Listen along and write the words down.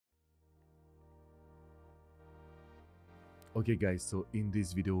Okay guys, so in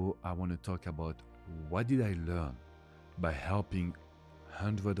this video, I want to talk about what did I learn by helping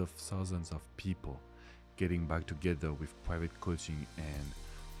hundreds of thousands of people getting back together with private coaching and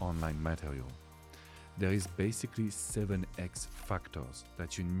online material. There is basically 7x factors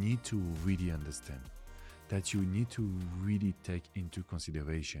that you need to really understand, that you need to really take into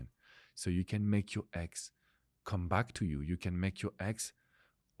consideration so you can make your ex come back to you. You can make your ex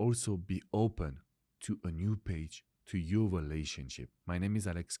also be open to a new page, to your relationship. My name is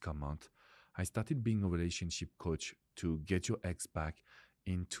Alex Comment. I started being a relationship coach to get your ex back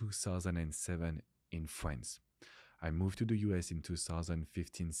in 2007 in France. I moved to the US in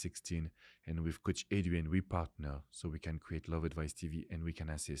 2015-16, and with Coach Adrian, we partner so we can create Love Advice TV and we can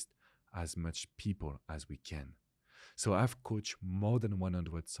assist as much people as we can. So I've coached more than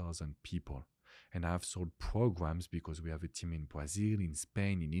 100,000 people, and I've sold programs because we have a team in Brazil, in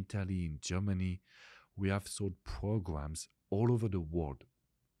Spain, in Italy, in Germany. We have sold programs all over the world,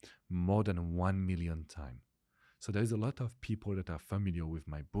 more than 1 million times. So there's a lot of people that are familiar with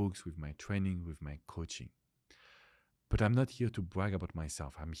my books, with my training, with my coaching. But I'm not here to brag about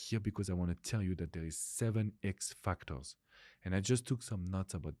myself. I'm here because I want to tell you that there is 7x factors. And I just took some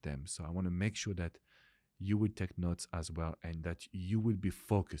notes about them. So I want to make sure that you will take notes as well and that you will be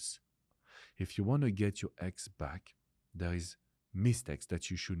focused. If you want to get your ex back, there is mistakes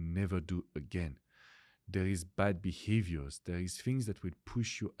that you should never do again. There is bad behaviors. There is things that will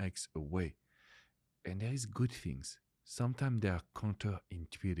push your ex away. And there is good things. Sometimes they are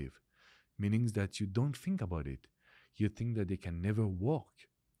counterintuitive, meaning that you don't think about it. You think that they can never work.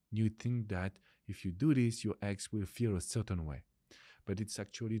 You think that if you do this, your ex will feel a certain way. But it's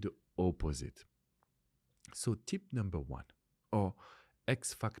actually the opposite. So tip number one, or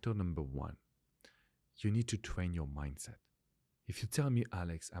X factor number one, you need to train your mindset. If you tell me,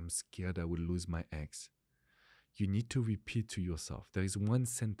 Alex, I'm scared I will lose my ex, you need to repeat to yourself. There is one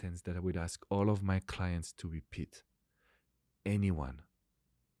sentence that I would ask all of my clients to repeat. Anyone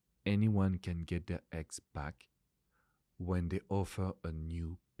can get their ex back when they offer a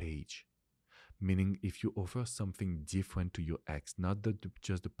new page. Meaning if you offer something different to your ex, not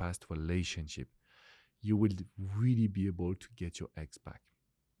just the past relationship, you will really be able to get your ex back.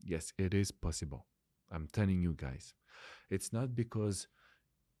 Yes, it is possible. I'm telling you guys. It's not because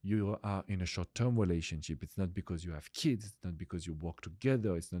you are in a short-term relationship. It's not because you have kids. It's not because you work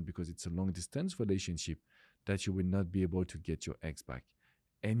together. It's not because it's a long-distance relationship that you will not be able to get your ex back.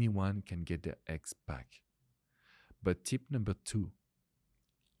 Anyone can get their ex back. But tip number two,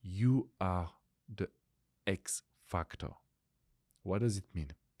 you are the X factor. What does it mean?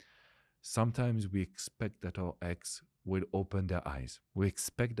 Sometimes we expect that our ex will open their eyes. We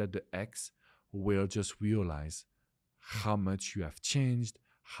expect that the ex will just realize how much you have changed,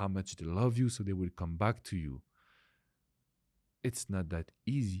 how much they love you, so they will come back to you. It's not that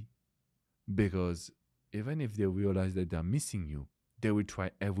easy, because even if they realize that they're missing you, they will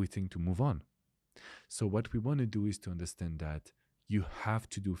try everything to move on. So what we want to do is to understand that you have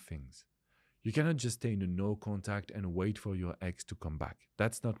to do things. You cannot just stay in a no contact and wait for your ex to come back.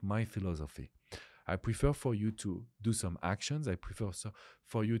 That's not my philosophy. I prefer for you to do some actions. I prefer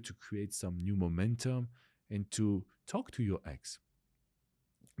for you to create some new momentum and to talk to your ex.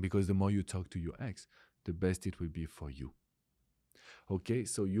 Because the more you talk to your ex, the best it will be for you. Okay,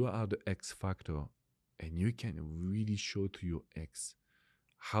 so you are the X factor, and you can really show to your ex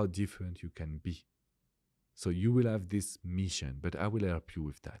how different you can be. So you will have this mission, but I will help you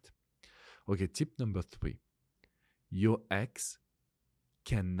with that. Okay, tip number three. Your ex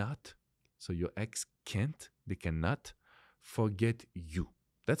cannot, so your ex can't, they cannot forget you.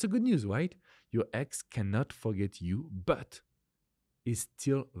 That's a good news, right? Your ex cannot forget you, but is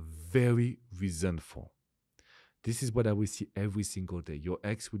still very resentful. This is what I will see every single day. Your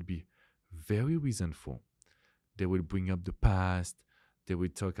ex would be very resentful. They will bring up the past. They will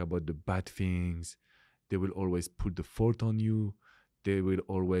talk about the bad things. They will always put the fault on you. They will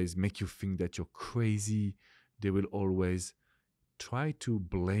always make you think that you're crazy. They will always try to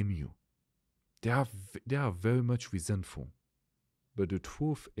blame you. They are very much resentful. But the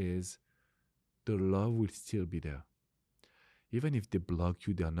truth is, the love will still be there. Even if they block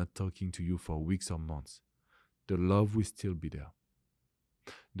you, they are not talking to you for weeks or months, the love will still be there.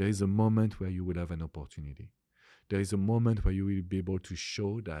 There is a moment where you will have an opportunity. There is a moment where you will be able to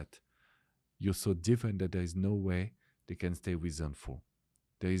show that you're so different that there is no way they can stay resentful.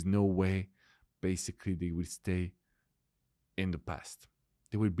 There is no way, basically, they will stay in the past.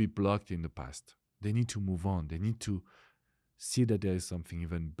 They will be blocked in the past. They need to move on. They need to see that there is something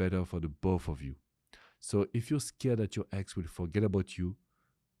even better for the both of you. So if you're scared that your ex will forget about you,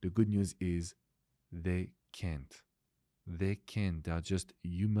 the good news is they can't. They can. They are just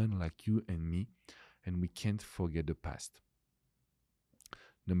human like you and me, and we can't forget the past.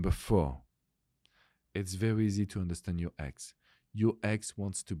 Number 4, it's very easy to understand your ex. Your ex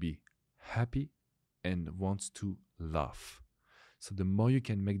wants to be happy and wants to laugh. So the more you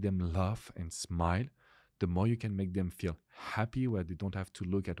can make them laugh and smile, the more you can make them feel happy where they don't have to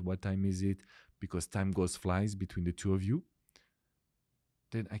look at what time is it because time goes flies between the two of you,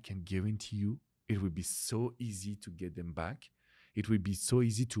 then I can guarantee you it will be so easy to get them back. It will be so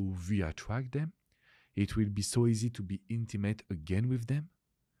easy to re-attract them. It will be so easy to be intimate again with them.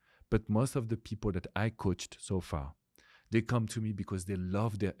 But most of the people that I coached so far, they come to me because they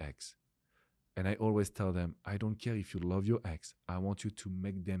love their ex. And I always tell them, I don't care if you love your ex. I want you to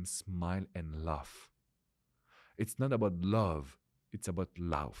make them smile and laugh. It's not about love. It's about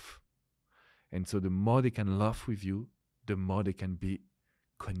laugh. And so the more they can laugh with you, the more they can be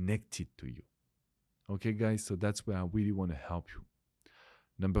connected to you. Okay, guys? So that's where I really want to help you.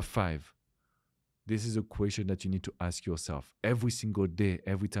 Number 5, this is a question that you need to ask yourself. Every single day,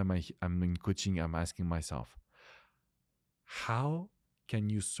 every time I'm in coaching, I'm asking myself, how can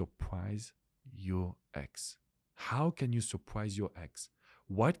you surprise your ex? How can you surprise your ex?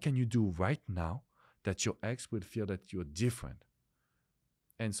 What can you do right now that your ex will feel that you're different?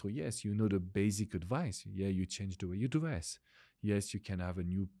 And so, yes, you know the basic advice. Yeah, you change the way you dress. Yes, you can have a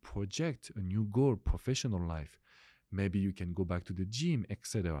new project, a new goal, professional life. Maybe you can go back to the gym,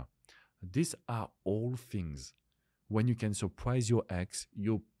 etc. These are all things. When you can surprise your ex,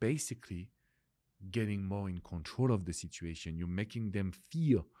 you're basically getting more in control of the situation. You're making them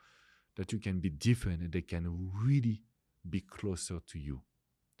feel that you can be different and they can really be closer to you.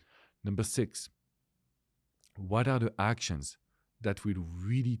 Number 6, what are the actions that will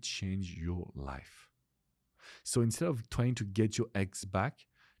really change your life? So instead of trying to get your ex back,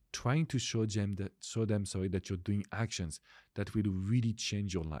 trying to show them that you're doing actions that will really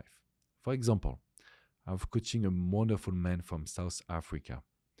change your life. For example, I was coaching a wonderful man from South Africa,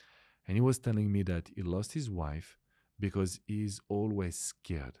 and he was telling me that he lost his wife because he's always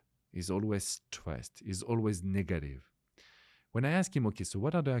scared, he's always stressed, he's always negative. When I asked him, okay, so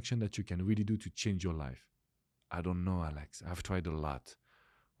what are the actions that you can really do to change your life? I don't know, Alex. I've tried a lot.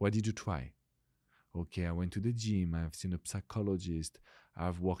 What did you try? Okay, I went to the gym. I've seen a psychologist.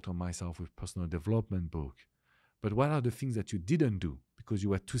 I've worked on myself with personal development book. But what are the things that you didn't do because you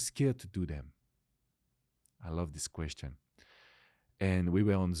were too scared to do them? I love this question. And we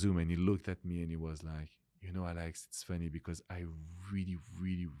were on Zoom and he looked at me and he was like, you know, Alex, it's funny because I really,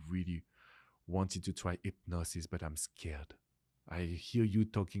 really, really wanted to try hypnosis, but I'm scared. I hear you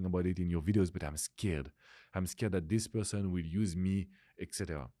talking about it in your videos, but I'm scared. I'm scared that this person will use me,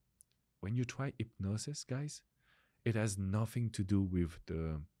 etc. When you try hypnosis, guys, it has nothing to do with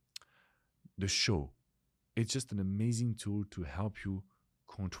the show. It's just an amazing tool to help you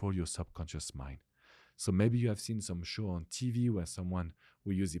control your subconscious mind. So maybe you have seen some show on TV where someone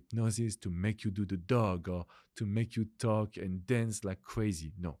will use hypnosis to make you do the dog or to make you talk and dance like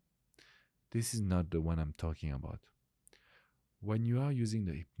crazy. No, this is not the one I'm talking about. When you are using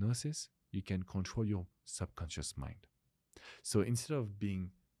the hypnosis, you can control your subconscious mind. So instead of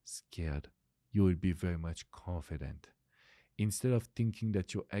being scared, you will be very much confident. Instead of thinking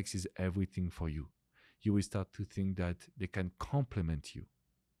that your ex is everything for you, you will start to think that they can complement you,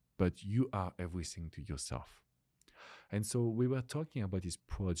 but you are everything to yourself. And so we were talking about this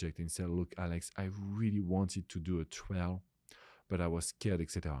project and said, look, Alex, I really wanted to do a trail, but I was scared,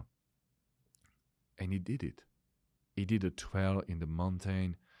 etc. And he did it. He did a trail in the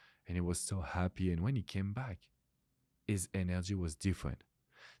mountain and he was so happy. And when he came back, his energy was different.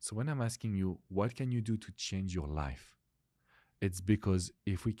 So when I'm asking you, what can you do to change your life? It's because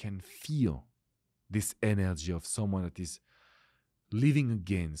if we can feel this energy of someone that is living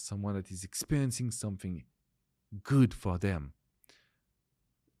again, someone that is experiencing something good for them,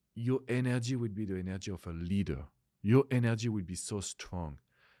 your energy would be the energy of a leader. Your energy will be so strong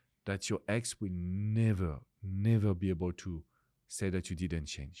that your ex will never be able to say that you didn't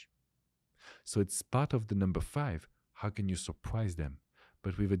change. So it's part of the number 5. How can you surprise them?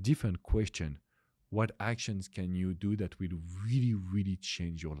 But with a different question, what actions can you do that will really, really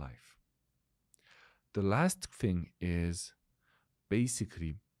change your life? The last thing is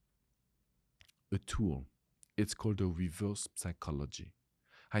basically a tool. It's called the reverse psychology.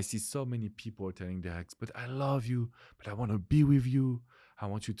 I see so many people telling their ex, but I love you, but I want to be with you. I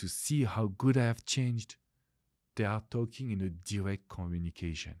want you to see how good I have changed. They are talking in a direct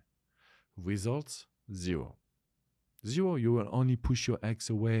communication. Results, 0. 0, you will only push your ex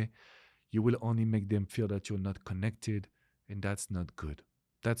away. You will only make them feel that you're not connected, and that's not good.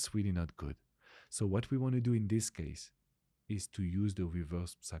 That's really not good. So what we want to do in this case is to use the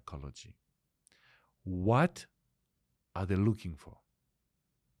reverse psychology. What are they looking for?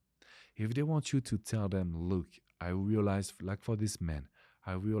 If they want you to tell them, look, I realize, like for this man,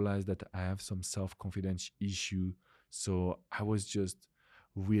 I realized that I have some self-confidence issue. So I was just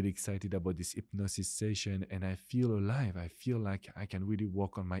really excited about this hypnosis session and I feel alive. I feel like I can really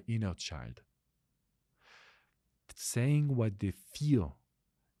work on my inner child. Saying what they feel,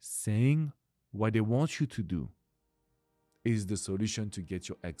 saying what they want you to do is the solution to get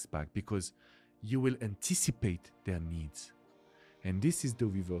your ex back, because you will anticipate their needs. And this is the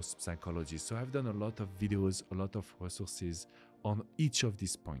reverse psychology. So I've done a lot of videos, a lot of resources on each of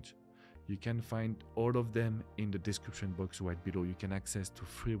these points. You can find all of them in the description box right below. You can access to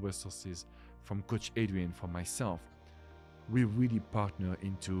free resources from Coach Adrian, from myself. We really partner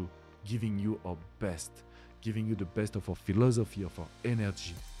into giving you our best, giving you the best of our philosophy, of our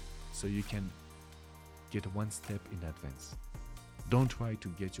energy, so you can get one step in advance. Don't try to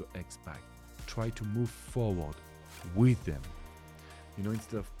get your ex back. Try to move forward with them.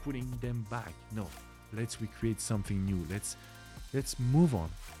 Instead of putting them back, no, let's recreate something new. Let's move on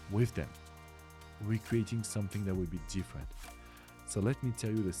with them, recreating something that will be different. So let me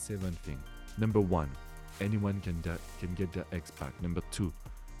tell you the 7th thing. Number 1, anyone can get their ex back. Number 2,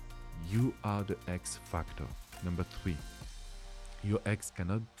 you are the X factor. Number 3, your ex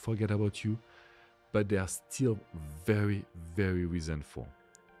cannot forget about you, but they are still very, very resentful.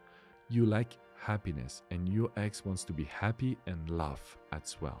 You like happiness and your ex wants to be happy and laugh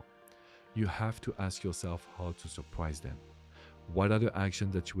as well. You have to ask yourself how to surprise them. What are the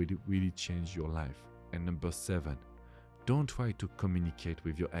actions that will really change your life? And number 7, don't try to communicate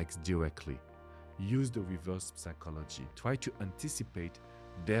with your ex directly. Use the reverse psychology. Try to anticipate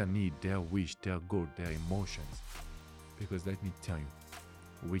their need, their wish, their goal, their emotions. Because let me tell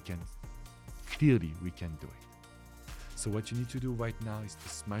you, we can do it. So what you need to do right now is to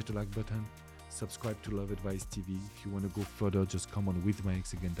smash the like button, subscribe to Love Advice TV. If you want to go further, just come on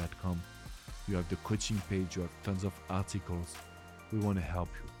withmyexagain.com. You have the coaching page, you have tons of articles. We want to help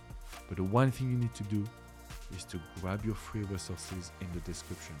you. But the one thing you need to do is to grab your free resources in the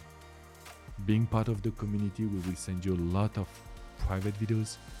description. Being part of the community, we will send you a lot of private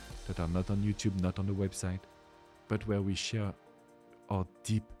videos that are not on YouTube, not on the website, but where we share our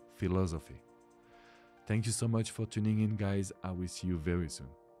deep philosophy. Thank you so much for tuning in, guys. I will see you very soon.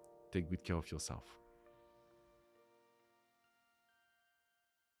 Take good care of yourself.